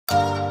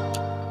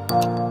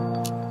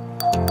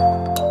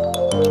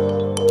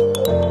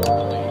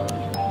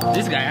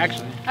This guy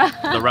actually.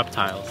 The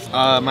reptiles.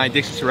 My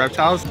addiction to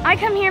reptiles. I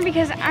come here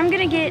because I'm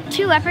gonna get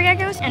 2 leopard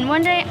geckos, and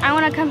one day I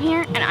wanna come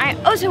here and I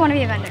also wanna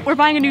be a vendor. We're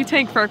buying a new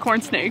tank for our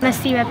corn snake. The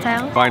sea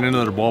reptile. Find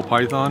another ball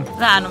python.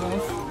 The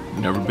animals.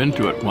 Never been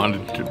to it.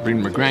 Wanted to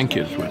bring my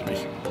grandkids with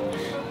me.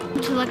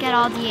 To look at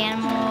all the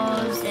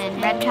animals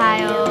and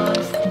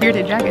reptiles.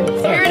 Bearded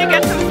dragons. Here to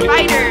get some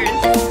spiders.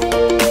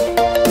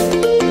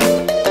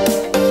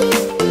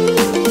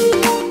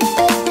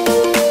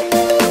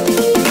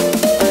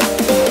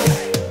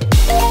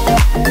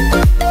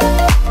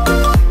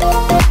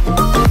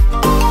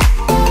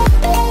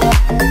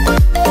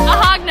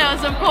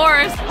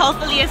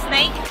 Hopefully a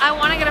snake. I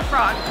want to get a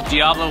frog.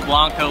 Diablo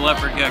Blanco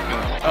leopard gecko.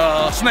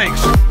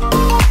 Snakes.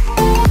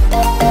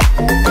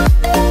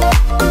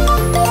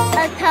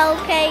 A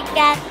tokay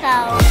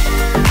gecko.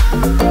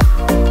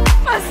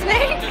 A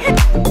snake.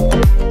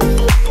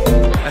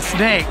 A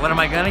snake. What am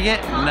I gonna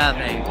get?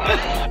 Nothing.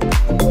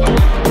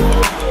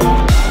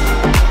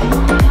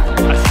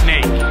 A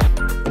snake.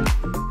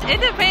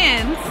 It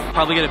depends.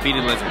 Probably get a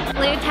beaded lizard.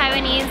 Blue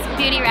Taiwanese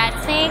beauty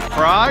rat snake.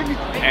 Frog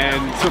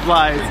and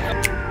supplies.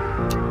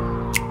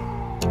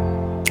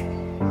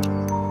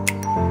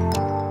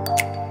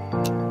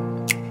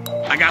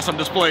 I got some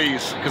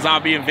displays because I'll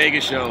be in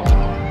Vegas show.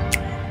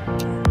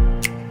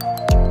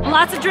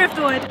 Lots of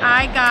driftwood.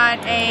 I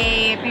got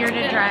a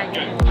bearded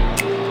dragon.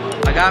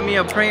 I got me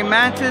a praying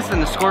mantis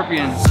and a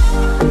scorpion.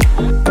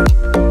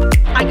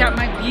 I got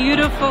my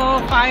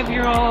beautiful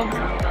 5-year-old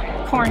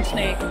corn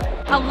snake.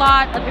 A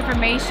lot of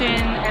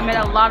information. I met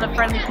a lot of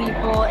friendly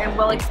people and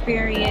well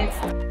experienced.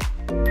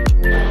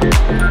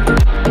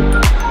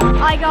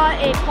 I got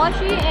a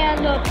plushie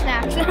and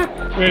snacks.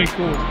 Very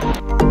cool.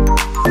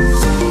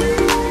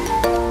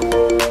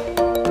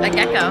 A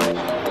gecko.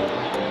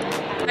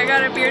 I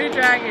got a bearded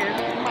dragon.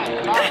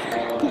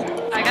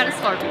 I got a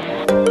scorpion.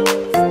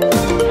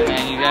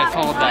 Man, you guys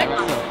hold that.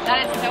 That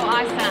is so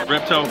awesome.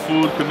 Reptile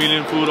food,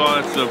 chameleon food, all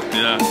that stuff,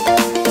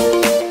 yeah.